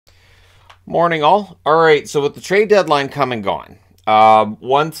Morning, all. All right, so with the trade deadline come and gone,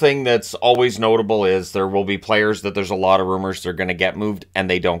 one thing that's always notable is there will be players that there's a lot of rumors they're going to get moved and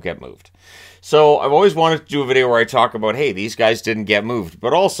they don't get moved. So I've always wanted to do a video where I talk about, hey, these guys didn't get moved,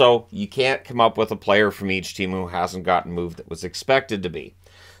 but also you can't come up with a player from each team who hasn't gotten moved that was expected to be.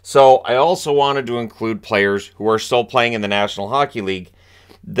 So I also wanted to include players who are still playing in the National Hockey League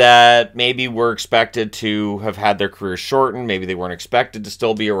that maybe were expected to have had their careers shortened, maybe they weren't expected to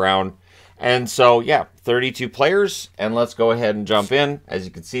still be around. And so, yeah, 32 players, and let's go ahead and jump in. As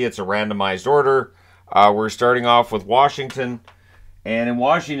you can see, it's a randomized order. We're starting off with Washington, and in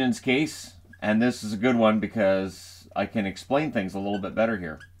Washington's case, and this is a good one because I can explain things a little bit better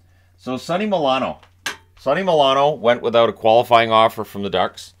here. So, Sonny Milano. Sonny Milano went without a qualifying offer from the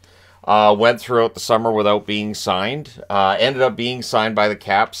Ducks, went throughout the summer without being signed, ended up being signed by the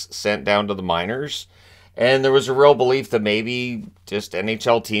Caps, sent down to the minors. And there was a real belief that maybe just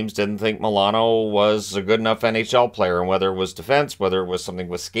NHL teams didn't think Milano was a good enough NHL player, and whether it was defense, whether it was something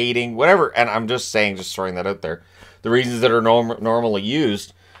with skating, whatever. And I'm just saying, just throwing that out there. The reasons that are normally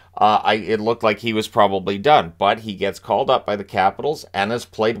used, it looked like he was probably done. But he gets called up by the Capitals and has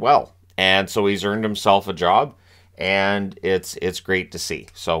played well. And so he's earned himself a job, and it's great to see.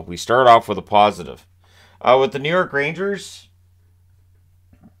 So we start off with a positive. With the New York Rangers,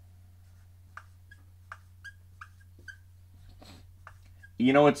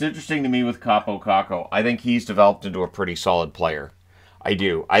 you know, it's interesting to me with Kaapo Kakko. I think he's developed into a pretty solid player. I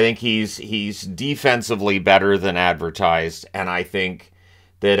do. I think he's defensively better than advertised, and I think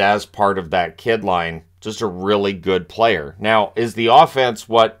that as part of that kid line, just a really good player. Now, is the offense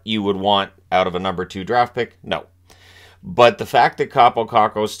what you would want out of a number 2 draft pick? No. But the fact that Kaapo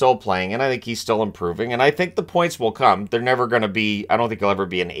Kakko is still playing, and I think he's still improving, and I think the points will come. They're never going to be, I don't think he'll ever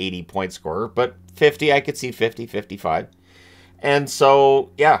be an 80-point scorer, but 50, I could see 50, 55. And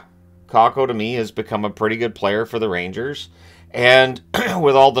so, yeah, Kakko to me has become a pretty good player for the Rangers. And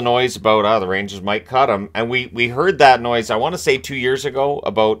with all the noise about the Rangers might cut him, and we heard that noise, I want to say 2 years ago,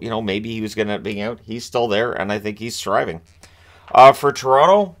 about, you know, maybe he was going to be out. He's still there, and I think he's thriving. For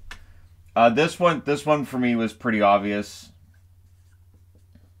Toronto, this one for me was pretty obvious.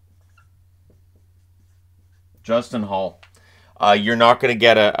 Justin Hall. You're not going to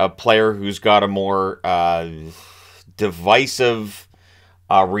get a player who's got a more divisive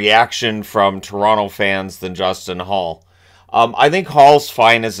reaction from Toronto fans than Justin Hall. I think Hall's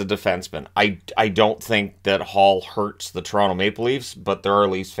fine as a defenseman. I don't think that Hall hurts the Toronto Maple Leafs, but there are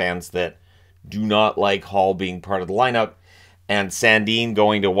Leafs fans that do not like Hall being part of the lineup. And Sandin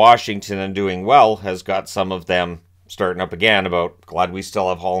going to Washington and doing well has got some of them starting up again about glad we still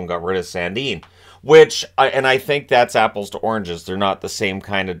have Hall and got rid of Sandin. And I think that's apples to oranges. They're not the same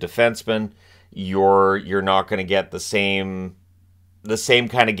kind of defenseman. You're not going to get the same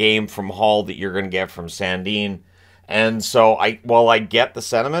kind of game from Hall that you're going to get from Sandin. And so while I get the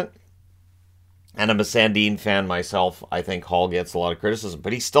sentiment, and I'm a Sandin fan myself, I think Hall gets a lot of criticism,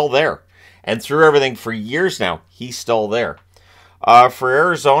 but he's still there. And through everything for years now, he's still there. For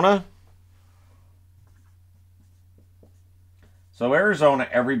Arizona, so Arizona,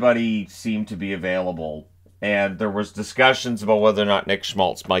 everybody seemed to be available. And there was discussions about whether or not Nick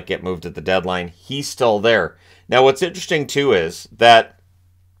Schmaltz might get moved at the deadline. He's still there. Now, what's interesting, too, is that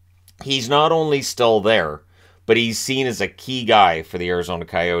he's not only still there, but he's seen as a key guy for the Arizona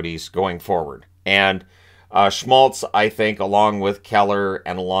Coyotes going forward. And Schmaltz, I think, along with Keller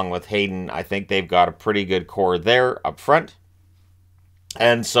and along with Hayden, I think they've got a pretty good core there up front.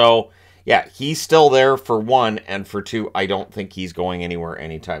 And so, yeah, he's still there for one, and for two, I don't think he's going anywhere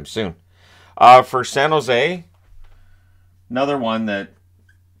anytime soon. For San Jose, another one that,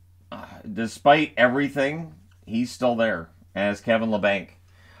 despite everything, he's still there, as Kevin Labanc.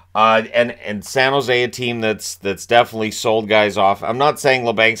 And San Jose, a team that's definitely sold guys off. I'm not saying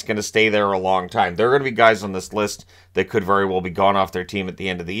Labanc's going to stay there a long time. There are going to be guys on this list that could very well be gone off their team at the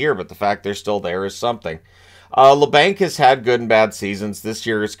end of the year, but the fact they're still there is something. Labanc has had good and bad seasons. This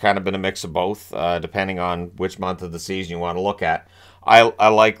year it's kind of been a mix of both, depending on which month of the season you want to look at. I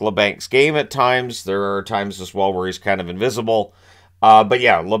like Labanc's game at times. There are times as well where he's kind of invisible. But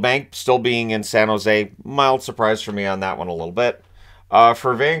yeah, Labanc still being in San Jose, mild surprise for me on that one a little bit.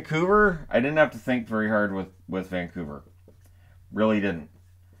 For Vancouver, I didn't have to think very hard with Vancouver. Really didn't.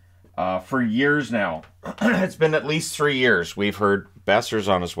 For years now, it's been at least 3 years, we've heard Besser's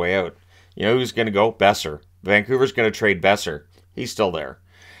on his way out. You know who's going to go? Besser. Vancouver's going to trade Besser. He's still there.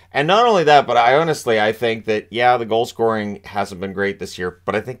 And not only that, but I think that, yeah, the goal scoring hasn't been great this year,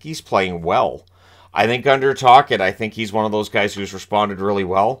 but I think he's playing well. I think under Tocchet, I think he's one of those guys who's responded really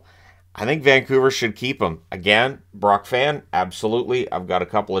well. I think Vancouver should keep him. Again, Brock fan, absolutely. I've got a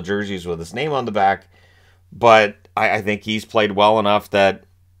couple of jerseys with his name on the back, but I think he's played well enough that,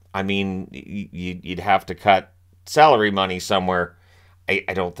 I mean, you'd have to cut salary money somewhere.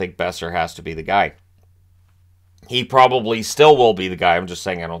 I don't think Besser has to be the guy. He probably still will be the guy. I'm just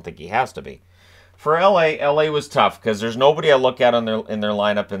saying I don't think he has to be. For LA was tough because there's nobody I look at in their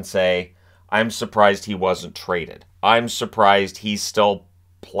lineup and say, I'm surprised he wasn't traded. I'm surprised he's still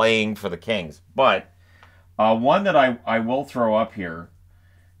playing for the Kings. But one that I will throw up here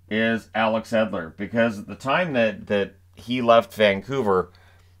is Alex Edler, because at the time that he left Vancouver,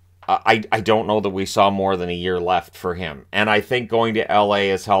 I don't know that we saw more than a year left for him. And I think going to LA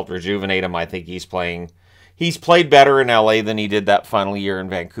has helped rejuvenate him. I think he's played better in LA than he did that final year in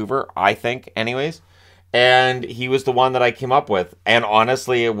Vancouver, I think, anyways. And he was the one that I came up with. And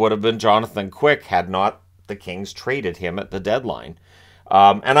honestly, it would have been Jonathan Quick had not the Kings traded him at the deadline.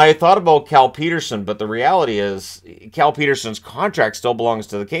 And I thought about Cal Peterson, but the reality is Cal Peterson's contract still belongs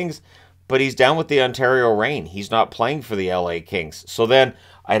to the Kings, but he's down with the Ontario Reign. He's not playing for the LA Kings. So then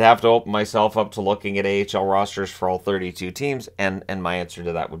I'd have to open myself up to looking at AHL rosters for all 32 teams, and my answer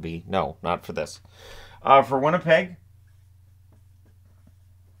to that would be no, not for this. For Winnipeg,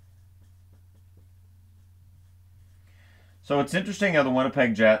 so it's interesting how the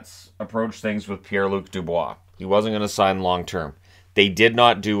Winnipeg Jets approached things with Pierre-Luc Dubois. He wasn't going to sign long-term. They did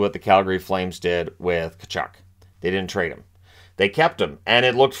not do what the Calgary Flames did with Tkachuk. They didn't trade him. They kept him. And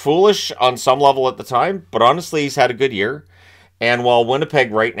it looked foolish on some level at the time, but honestly, he's had a good year. And while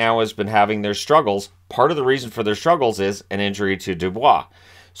Winnipeg right now has been having their struggles, part of the reason for their struggles is an injury to Dubois.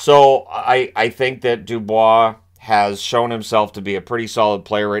 So I think that Dubois has shown himself to be a pretty solid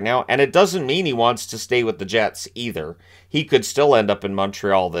player right now. And it doesn't mean he wants to stay with the Jets either. He could still end up in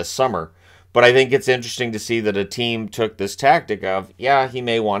Montreal this summer. But I think it's interesting to see that a team took this tactic of, yeah, he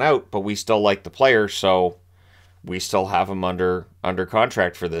may want out, but we still like the player, so we still have him under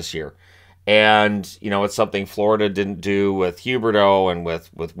contract for this year. And, you know, it's something Florida didn't do with Huberdeau and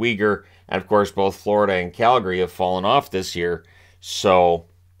with Weegar. And, of course, both Florida and Calgary have fallen off this year. So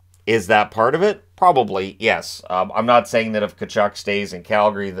is that part of it? Probably, yes. I'm not saying that if Tkachuk stays in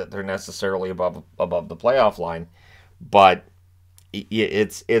Calgary that they're necessarily above the playoff line, but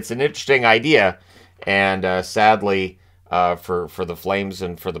it's an interesting idea, and sadly for the Flames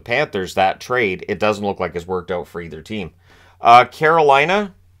and for the Panthers, that trade, it doesn't look like it's worked out for either team.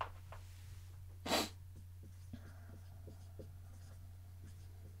 Carolina,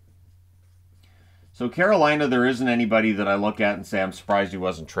 so Carolina, there isn't anybody that I look at and say I'm surprised he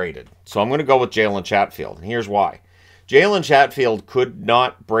wasn't traded. So I'm going to go with Jalen Chatfield, and here's why. Jalen Chatfield could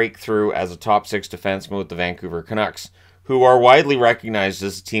not break through as a top six defenseman with the Vancouver Canucks, who are widely recognized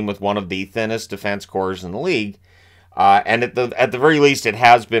as a team with one of the thinnest defense cores in the league. And at the very least, it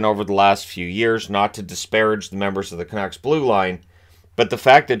has been over the last few years, not to disparage the members of the Canucks blue line. But the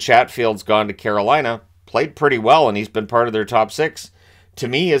fact that Chatfield's gone to Carolina, played pretty well, and he's been part of their top six, to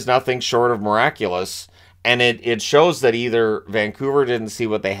me is nothing short of miraculous. And it shows that either Vancouver didn't see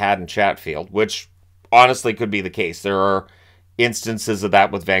what they had in Chatfield, which honestly could be the case. There are instances of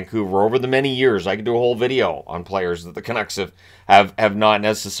that with Vancouver over the many years. I could do a whole video on players that the Canucks have not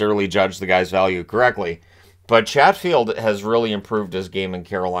necessarily judged the guy's value correctly. But Chatfield has really improved his game in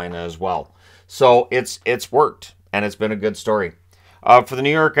Carolina as well. So it's worked, and it's been a good story. For the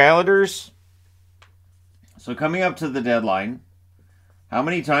New York Islanders, so coming up to the deadline, how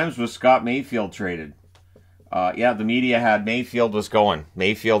many times was Scott Mayfield traded? Yeah, the media had Mayfield was going.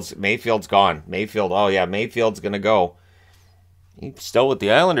 Mayfield's gone. Mayfield, oh yeah, Mayfield's going to go. He's still with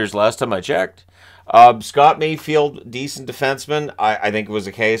the Islanders last time I checked. Scott Mayfield, decent defenseman. I think it was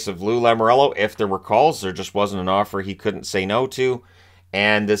a case of Lou Lamoriello. If there were calls, there just wasn't an offer he couldn't say no to.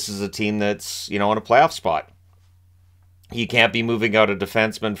 And this is a team that's, you know, in a playoff spot. You can't be moving out a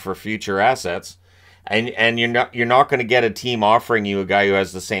defenseman for future assets. And you're not going to get a team offering you a guy who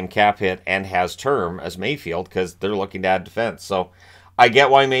has the same cap hit and has term as Mayfield, because they're looking to add defense. So I get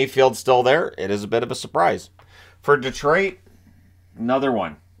why Mayfield's still there. It is a bit of a surprise. For Detroit, another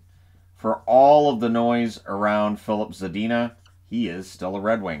one. For all of the noise around Philip Zadina, he is still a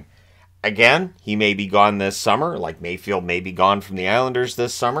Red Wing. Again, he may be gone this summer, like Mayfield may be gone from the Islanders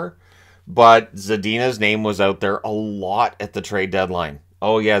this summer, but Zadina's name was out there a lot at the trade deadline.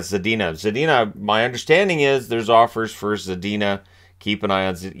 Oh yeah, Zadina. Zadina, my understanding is there's offers for Zadina. Keep an eye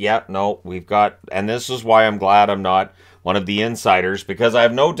on Zadina. Yeah, no, we've got, and this is why I'm glad I'm not one of the insiders, because I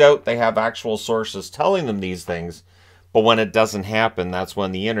have no doubt they have actual sources telling them these things. But when it doesn't happen, that's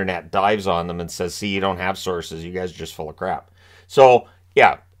when the internet dives on them and says, see, you don't have sources. You guys are just full of crap. So,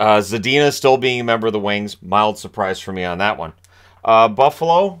 yeah, Zadina still being a member of the Wings. Mild surprise for me on that one.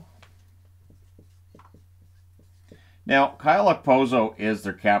 Buffalo, Now, Kyle Okposo is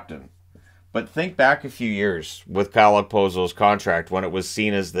their captain. But think back a few years with Kyle Okposo's contract when it was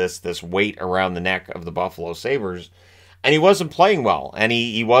seen as this weight around the neck of the Buffalo Sabres. And he wasn't playing well. And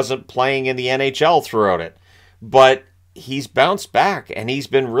he wasn't playing in the NHL throughout it. But he's bounced back. And he's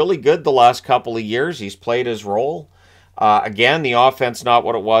been really good the last couple of years. He's played his role. Again, the offense not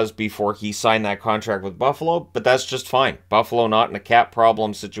what it was before he signed that contract with Buffalo. But that's just fine. Buffalo not in a cap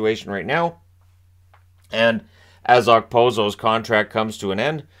problem situation right now. And as Okposo's contract comes to an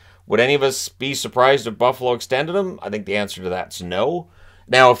end, would any of us be surprised if Buffalo extended him? I think the answer to that's no.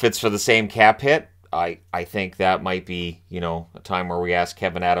 Now, if it's for the same cap hit, I think that might be, a time where we ask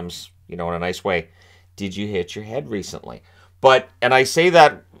Kevin Adams, in a nice way, did you hit your head recently? And I say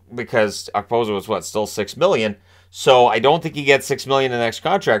that because Okposo was, still $6 million. So I don't think he gets $6 million in the next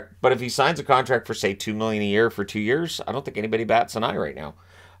contract. But if he signs a contract for, say, $2 million a year for 2 years, I don't think anybody bats an eye right now.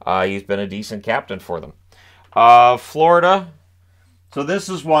 He's been a decent captain for them. Florida. So this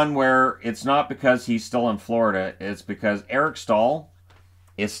is one where it's not because he's still in Florida. It's because Eric Staal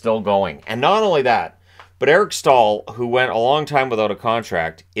is still going. And not only that, but Eric Staal, who went a long time without a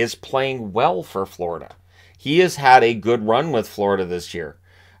contract, is playing well for Florida. He has had a good run with Florida this year.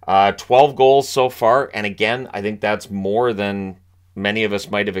 12 goals so far. And again, I think that's more than many of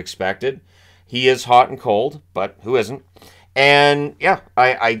us might have expected. He is hot and cold, but who isn't? And yeah,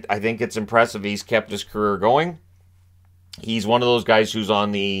 I think it's impressive he's kept his career going. He's one of those guys who's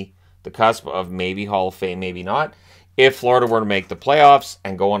on the cusp of maybe Hall of Fame, maybe not. If Florida were to make the playoffs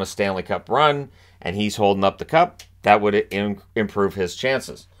and go on a Stanley Cup run and he's holding up the cup, that would improve his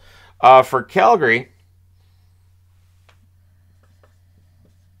chances. For Calgary,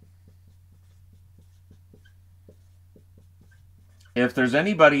 if there's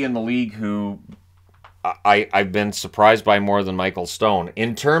anybody in the league who I've been surprised by more than Michael Stone,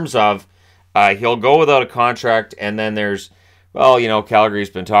 in terms of he'll go without a contract, and then there's, Calgary's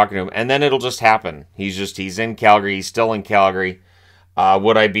been talking to him, and then it'll just happen. He's in Calgary. He's still in Calgary.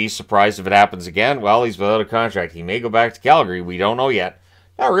 Would I be surprised if it happens again? Well, he's without a contract. He may go back to Calgary. We don't know yet.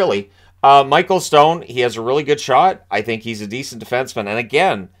 Not really. Michael Stone, he has a really good shot. I think he's a decent defenseman. And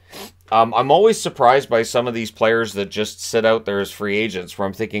again, I'm always surprised by some of these players that just sit out there as free agents where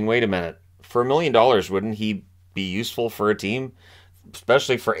I'm thinking, wait a minute, for $1 million, wouldn't he be useful for a team?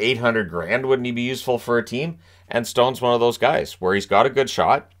 Especially for $800,000, wouldn't he be useful for a team? And Stone's one of those guys where he's got a good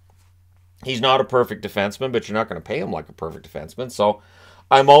shot. He's not a perfect defenseman, but you're not going to pay him like a perfect defenseman. So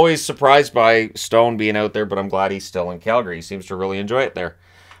I'm always surprised by Stone being out there, but I'm glad he's still in Calgary. He seems to really enjoy it there.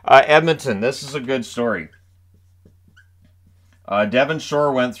 Edmonton, this is a good story. Devon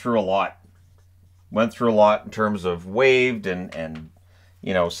Shore went through a lot. Went through a lot in terms of waived and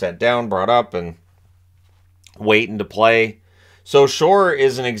sent down, brought up, and waiting to play. So Shore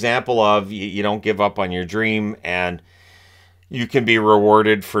is an example of you don't give up on your dream, and you can be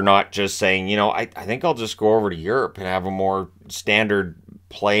rewarded for not just saying, I think I'll just go over to Europe and have a more standard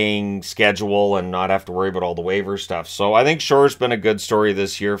playing schedule and not have to worry about all the waiver stuff. So I think Shore's been a good story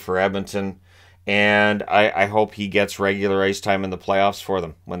this year for Edmonton, and I hope he gets regular ice time in the playoffs for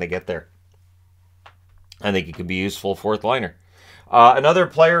them when they get there. I think he could be useful fourth liner. Another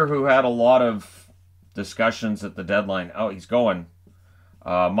player who had a lot of discussions at the deadline. Oh, he's going.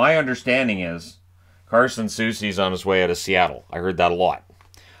 My understanding is Carson Soucy's on his way out of Seattle. I heard that a lot.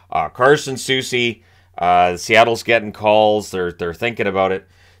 Carson Soucy, Seattle's getting calls. They're thinking about it.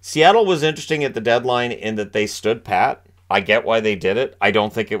 Seattle was interesting at the deadline in that they stood pat. I get why they did it. I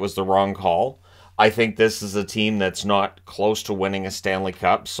don't think it was the wrong call. I think this is a team that's not close to winning a Stanley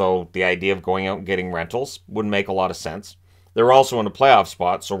Cup, so the idea of going out and getting rentals wouldn't make a lot of sense. They're also in a playoff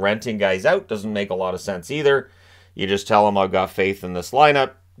spot, so renting guys out doesn't make a lot of sense either. You just tell them, I've got faith in this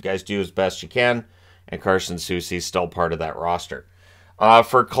lineup. You guys do as best you can. And Carson Soucy's still part of that roster.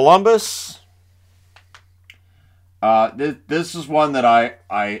 For Columbus, this is one that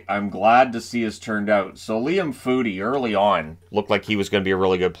I'm glad to see has turned out. So Liam Foudy, early on, looked like he was going to be a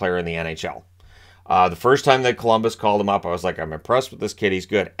really good player in the NHL. The first time that Columbus called him up, I was like, I'm impressed with this kid. He's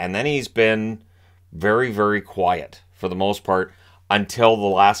good. And then he's been very, very quiet for the most part until the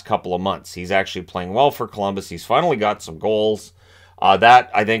last couple of months. He's actually playing well for Columbus. He's finally got some goals.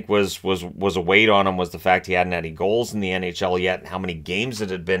 That, I think, was a weight on him, was the fact he hadn't had any goals in the NHL yet and how many games it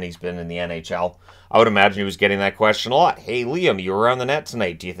had been he's been in the NHL. I would imagine he was getting that question a lot. Hey, Liam, you were on the net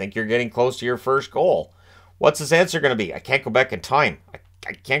tonight. Do you think you're getting close to your first goal? What's his answer going to be? I can't go back in time.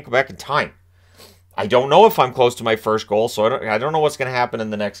 I can't go back in time. I don't know if I'm close to my first goal, so I don't know what's going to happen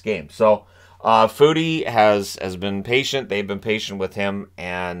in the next game. So Foudy has been patient. They've been patient with him.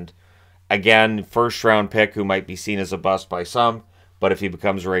 And again, first-round pick who might be seen as a bust by some. But if he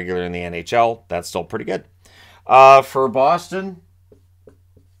becomes regular in the NHL, that's still pretty good. For Boston,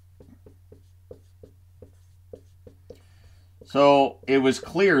 so it was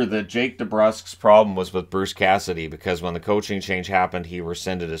clear that Jake DeBrusk's problem was with Bruce Cassidy because when the coaching change happened, he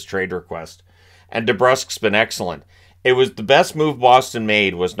rescinded his trade request. And DeBrusk's been excellent. It was the best move Boston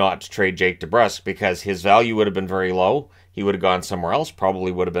made was not to trade Jake DeBrusk because his value would have been very low. He would have gone somewhere else,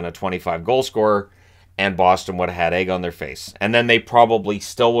 probably would have been a 25 goal scorer, and Boston would have had egg on their face. And then they probably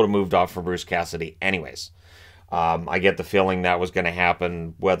still would have moved off for Bruce Cassidy anyways. I get the feeling that was going to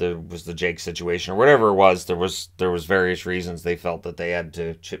happen, whether it was the Jake situation or whatever it was. There was various reasons they felt that they had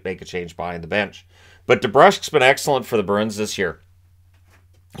to make a change behind the bench. But DeBrusk's been excellent for the Bruins this year.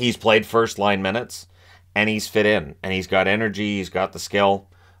 He's played first line minutes, and he's fit in, and he's got energy. He's got the skill.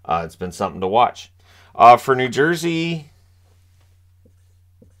 It's been something to watch. For New Jersey,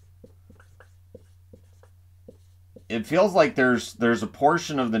 it feels like there's a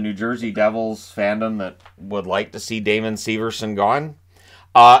portion of the New Jersey Devils fandom that would like to see Damon Severson gone.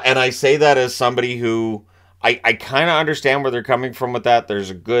 And I say that as somebody who I kind of understand where they're coming from with that. There's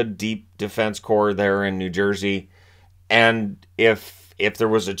a good deep defense core there in New Jersey. And if there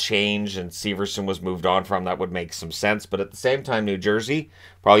was a change and Severson was moved on from, that would make some sense. But at the same time, New Jersey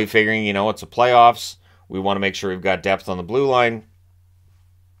probably figuring, it's a playoffs. We want to make sure we've got depth on the blue line.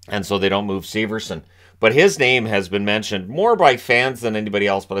 And so they don't move Severson. But his name has been mentioned more by fans than anybody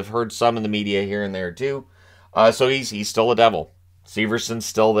else, but I've heard some in the media here and there too. So he's still a Devil. Severson's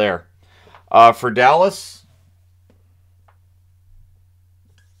still there. For Dallas,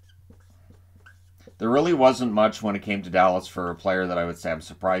 there really wasn't much when it came to Dallas for a player that I would say I'm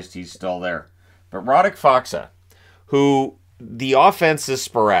surprised he's still there. But Radek Faksa, who the offense is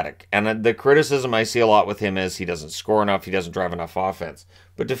sporadic, and the criticism I see a lot with him is he doesn't score enough, he doesn't drive enough offense.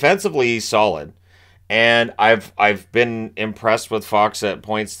 But defensively, he's solid. And I've been impressed with Fox at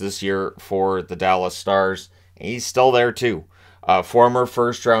points this year for the Dallas Stars. He's still there too. Former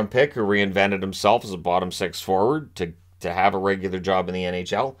first-round pick who reinvented himself as a bottom six forward to have a regular job in the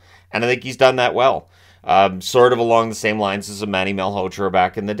NHL. And I think he's done that well. Sort of along the same lines as a Manny Malhotra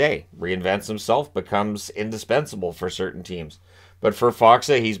back in the day. Reinvents himself, becomes indispensable for certain teams. But for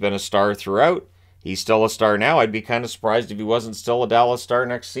Foxa, he's been a star throughout. He's still a star now. I'd be kind of surprised if he wasn't still a Dallas Star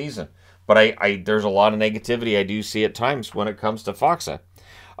next season. But there's a lot of negativity I do see at times when it comes to Foxa.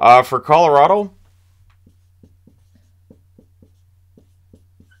 For Colorado,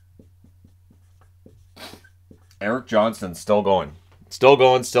 Erik Johnson's still going.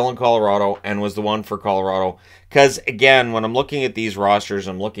 Still in Colorado, and was the one for Colorado. Because, again, when I'm looking at these rosters,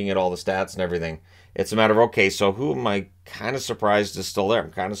 I'm looking at all the stats and everything, it's a matter of, okay, so who am I kind of surprised is still there?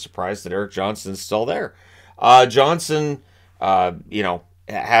 I'm kind of surprised that Erik Johnson's still there. Johnson,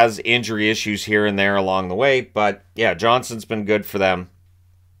 has injury issues here and there along the way, but yeah, Johnson's been good for them,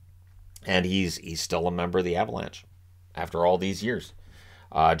 and he's still a member of the Avalanche after all these years.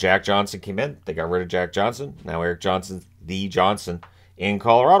 Jack Johnson came in, they got rid of Jack Johnson. Now Erik Johnson's the Johnson in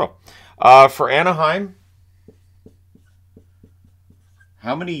Colorado. For Anaheim,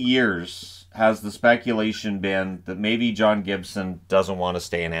 how many years has the speculation been that maybe John Gibson doesn't want to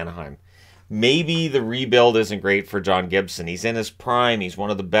stay in Anaheim? Maybe the rebuild isn't great for John Gibson. He's in his prime. He's one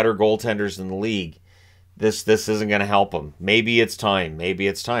of the better goaltenders in the league. This isn't going to help him. Maybe it's time.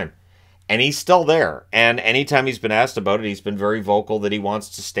 And he's still there. And anytime he's been asked about it, he's been very vocal that he wants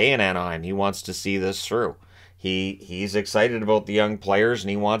to stay in Anaheim. He wants to see this through. He's excited about the young players, and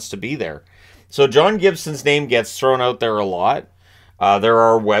he wants to be there. So John Gibson's name gets thrown out there a lot. There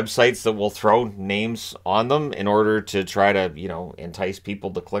are websites that will throw names on them in order to try to, entice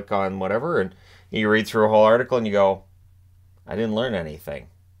people to click on whatever. And you read through a whole article and you go, I didn't learn anything.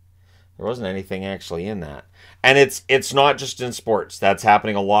 There wasn't anything actually in that. And it's not just in sports. That's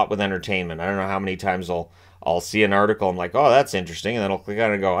happening a lot with entertainment. I don't know how many times I'll see an article, I'm like, oh, that's interesting. And then I'll click on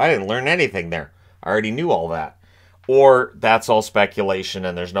it and go, I didn't learn anything there. I already knew all that. Or that's all speculation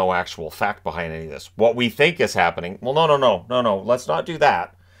and there's no actual fact behind any of this. What we think is happening. Well, no. Let's not do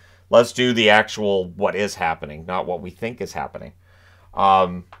that. Let's do the actual what is happening, not what we think is happening.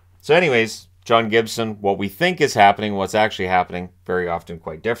 So anyways, John Gibson, what we think is happening, what's actually happening, very often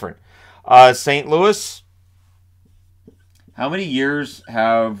quite different. St. Louis. How many years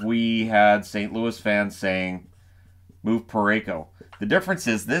have we had St. Louis fans saying, move Parayko? The difference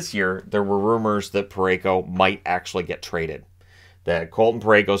is this year, there were rumors that Parayko might actually get traded. That Colton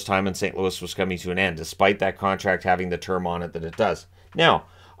Parayko's time in St. Louis was coming to an end, despite that contract having the term on it that it does. Now,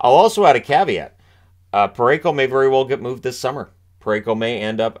 I'll also add a caveat. Parayko may very well get moved this summer. Parayko may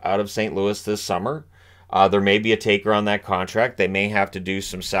end up out of St. Louis this summer. There may be a taker on that contract. They may have to do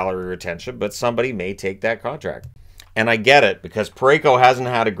some salary retention, but somebody may take that contract. And I get it, because Parayko hasn't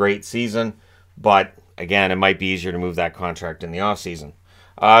had a great season, but again, it might be easier to move that contract in the offseason.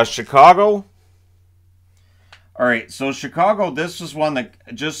 Chicago. All right, so Chicago, this is one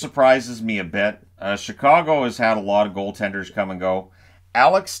that just surprises me a bit. Chicago has had a lot of goaltenders come and go.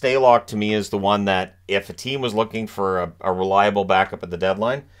 Alex Stalock, to me, is the one that, if a team was looking for a reliable backup at the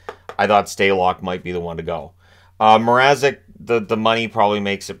deadline, I thought Stalock might be the one to go. Mrazek, the money probably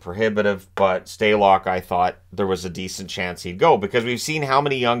makes it prohibitive, but Stalock, I thought there was a decent chance he'd go, because we've seen how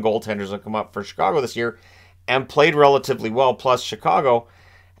many young goaltenders have come up for Chicago this year and played relatively well. Plus, Chicago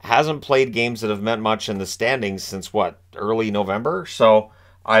hasn't played games that have meant much in the standings since, early November? So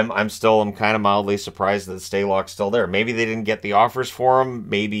I'm kind of mildly surprised that Stalock's still there. Maybe they didn't get the offers for him.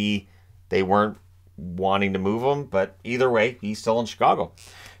 Maybe they weren't wanting to move him. But either way, he's still in Chicago.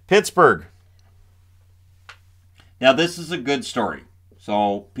 Pittsburgh. Now, this is a good story.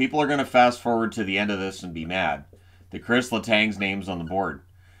 So people are going to fast forward to the end of this and be mad that Chris Letang's name's on the board.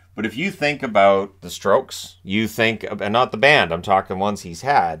 But if you think about the Strokes, and not the band, I'm talking ones he's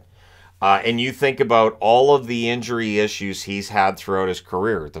had, and you think about all of the injury issues he's had throughout his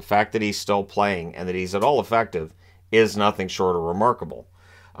career, the fact that he's still playing and that he's at all effective is nothing short of remarkable.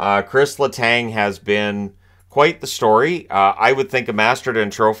 Chris Letang has been quite the story. I would think a Masterton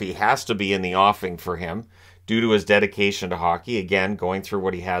Trophy has to be in the offing for him due to his dedication to hockey, again, going through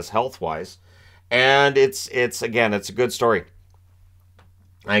what he has health-wise. And it's a good story.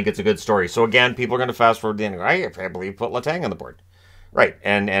 I think it's a good story. So again, people are going to fast forward to the end. I can't believe put Letang on the board. Right,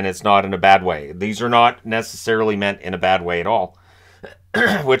 and it's not in a bad way. These are not necessarily meant in a bad way at all.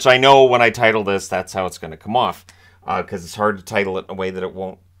 Which I know when I title this, that's how it's going to come off. Because it's hard to title it in a way that it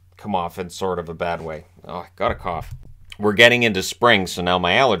won't come off in sort of a bad way. Oh, I got a cough. We're getting into spring, so now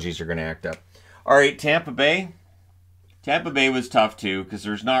my allergies are going to act up. All right, Tampa Bay. Tampa Bay was tough too, because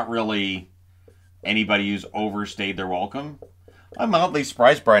there's not really anybody who's overstayed their welcome. I'm mildly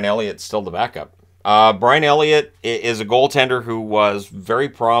surprised Brian Elliott's still the backup. Brian Elliott is a goaltender who was very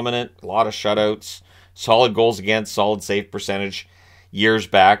prominent, a lot of shutouts, solid goals against, solid save percentage years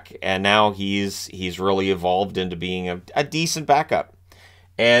back, and now he's really evolved into being a decent backup.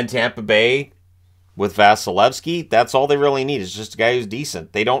 And Tampa Bay, with Vasilevsky, that's all they really need, is just a guy who's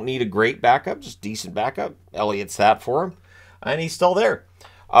decent. They don't need a great backup, just decent backup. Elliott's that for him, and he's still there.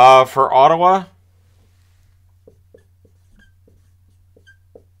 For Ottawa,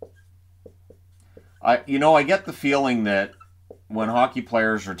 I get the feeling that when hockey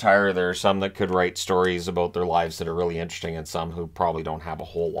players retire, there are some that could write stories about their lives that are really interesting and some who probably don't have a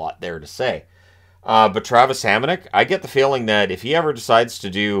whole lot there to say. But Travis Hamonic, I get the feeling that if he ever decides to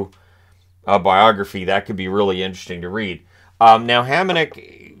do a biography, that could be really interesting to read. Now,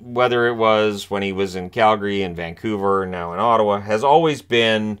 Hamonic, whether it was when he was in Calgary and Vancouver and now in Ottawa, has always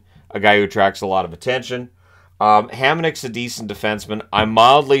been a guy who attracts a lot of attention. Hamonic's a decent defenseman. I'm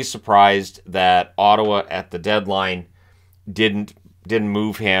mildly surprised that Ottawa at the deadline didn't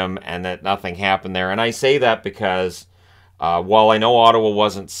move him and that nothing happened there. And I say that because while I know Ottawa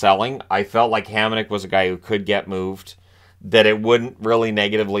wasn't selling, I felt like Hamonic was a guy who could get moved, that it wouldn't really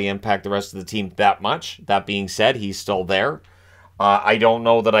negatively impact the rest of the team that much. That being said, he's still there. I don't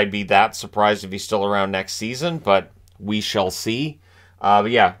know that I'd be that surprised if he's still around next season, but we shall see. But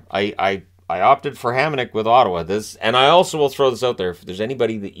yeah, I opted for Hamonic with Ottawa. And I also will throw this out there. If there's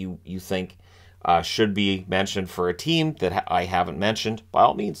anybody that you think should be mentioned for a team that I haven't mentioned, by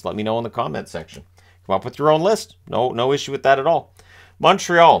all means, let me know in the comments section. Come up with your own list. No issue with that at all.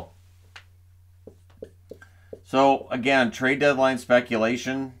 Montreal. So, again, trade deadline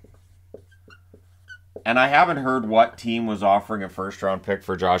speculation. And I haven't heard what team was offering a first-round pick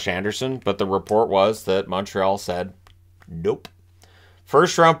for Josh Anderson, but the report was that Montreal said, nope.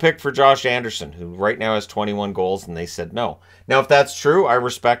 First-round pick for Josh Anderson, who right now has 21 goals, and they said no. Now, if that's true, I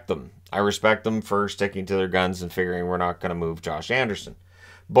respect them. I respect them for sticking to their guns and figuring we're not going to move Josh Anderson.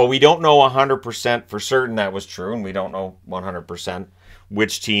 But we don't know 100% for certain that was true, and we don't know 100%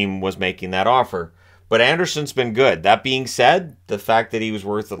 which team was making that offer. But Anderson's been good. That being said, the fact that he was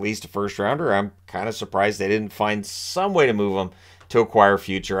worth at least a first-rounder, I'm kind of surprised they didn't find some way to move him to acquire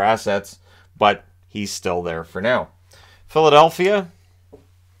future assets, but he's still there for now. Philadelphia.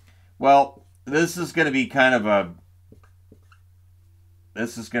 Well, this is going to be kind of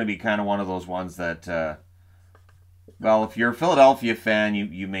one of those ones that, well, if you're a Philadelphia fan,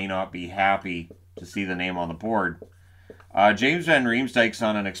 you may not be happy to see the name on the board. James Van Riemsdyk's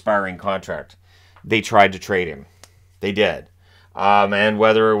on an expiring contract. They tried to trade him. They did. And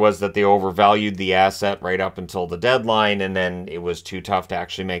whether it was that they overvalued the asset right up until the deadline and then it was too tough to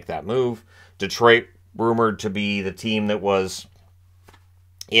actually make that move. Detroit rumored to be the team that was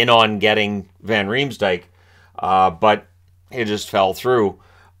in on getting Van Riemsdyk, but it just fell through.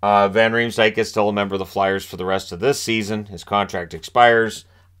 Van Riemsdyk is still a member of the Flyers for the rest of this season. His contract expires.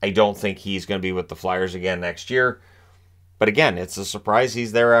 I don't think he's going to be with the Flyers again next year. But again, it's a surprise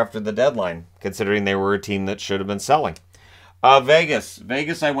he's there after the deadline, considering they were a team that should have been selling. Vegas.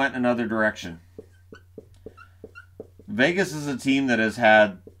 Vegas, I went another direction. Vegas is a team that has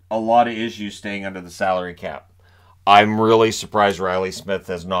had a lot of issues staying under the salary cap. I'm really surprised Riley Smith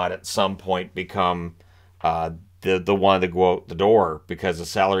has not at some point become the one to go out the door because of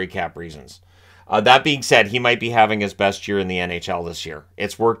salary cap reasons. That being said, he might be having his best year in the NHL this year.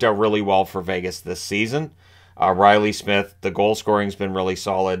 It's worked out really well for Vegas this season. Riley Smith, the goal scoring's been really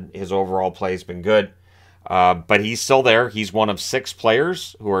solid. His overall play's been good. But he's still there. He's one of 6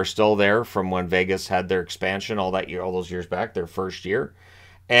 players who are still there from when Vegas had their expansion all those years back, their first year.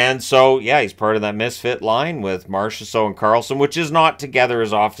 And so, yeah, he's part of that misfit line with Marchessault and Karlsson, which is not together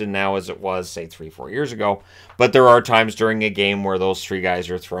as often now as it was, say, 3-4 years ago. But there are times during a game where those 3 guys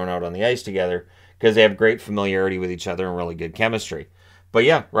are thrown out on the ice together because they have great familiarity with each other and really good chemistry. But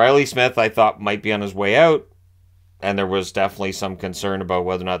yeah, Riley Smith, I thought, might be on his way out. And there was definitely some concern about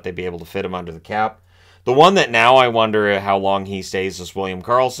whether or not they'd be able to fit him under the cap. The one that now I wonder how long he stays is William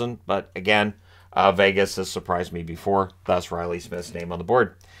Karlsson. But again, Vegas has surprised me before. Thus, Riley Smith's name on the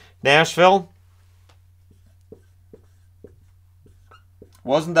board. Nashville.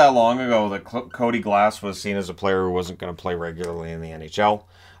 Wasn't that long ago that Cody Glass was seen as a player who wasn't going to play regularly in the NHL.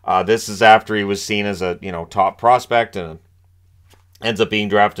 This is after he was seen as a top prospect and ends up being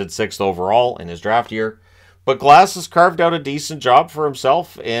drafted 6th overall in his draft year. But Glass has carved out a decent job for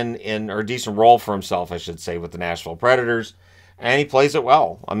himself or a decent role for himself, I should say, with the Nashville Predators. And he plays it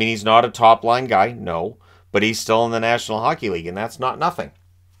well. I mean, he's not a top-line guy, no. But he's still in the National Hockey League, and that's not nothing.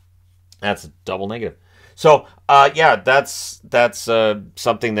 That's a double negative. So, yeah, that's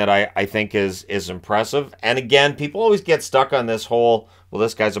something that I think is impressive. And again, people always get stuck on this whole, well,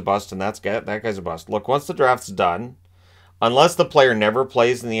 this guy's a bust and that guy's a bust. Look, once the draft's done, unless the player never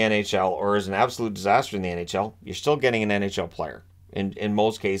plays in the NHL or is an absolute disaster in the NHL, you're still getting an NHL player. In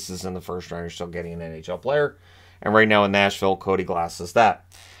most cases, in the first round, you're still getting an NHL player. And right now in Nashville, Cody Glass is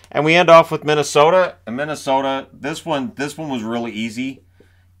that. And we end off with Minnesota. And Minnesota, this one was really easy.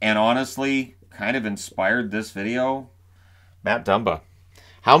 And honestly, kind of inspired this video. Matt Dumba.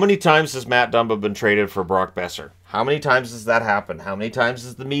 How many times has Matt Dumba been traded for Brock Besser? How many times has that happened? How many times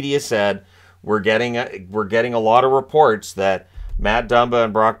has the media said, we're getting a lot of reports that Matt Dumba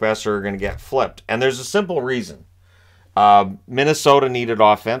and Brock Besser are going to get flipped? And there's a simple reason. Minnesota needed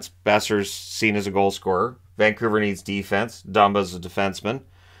offense. Besser's seen as a goal scorer. Vancouver needs defense. Dumba's a defenseman.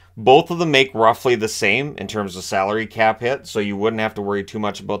 Both of them make roughly the same in terms of salary cap hit, so you wouldn't have to worry too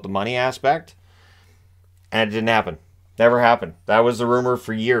much about the money aspect. And it didn't happen. Never happened. That was the rumor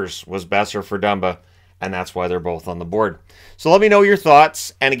for years, was Besser for Dumba, and that's why they're both on the board. So let me know your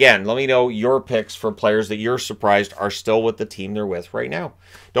thoughts, and again, let me know your picks for players that you're surprised are still with the team they're with right now.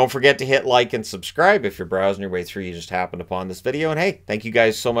 Don't forget to hit like and subscribe if you're browsing your way through, you just happened upon this video. And hey, thank you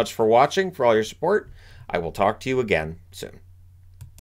guys so much for watching, for all your support. I will talk to you again soon.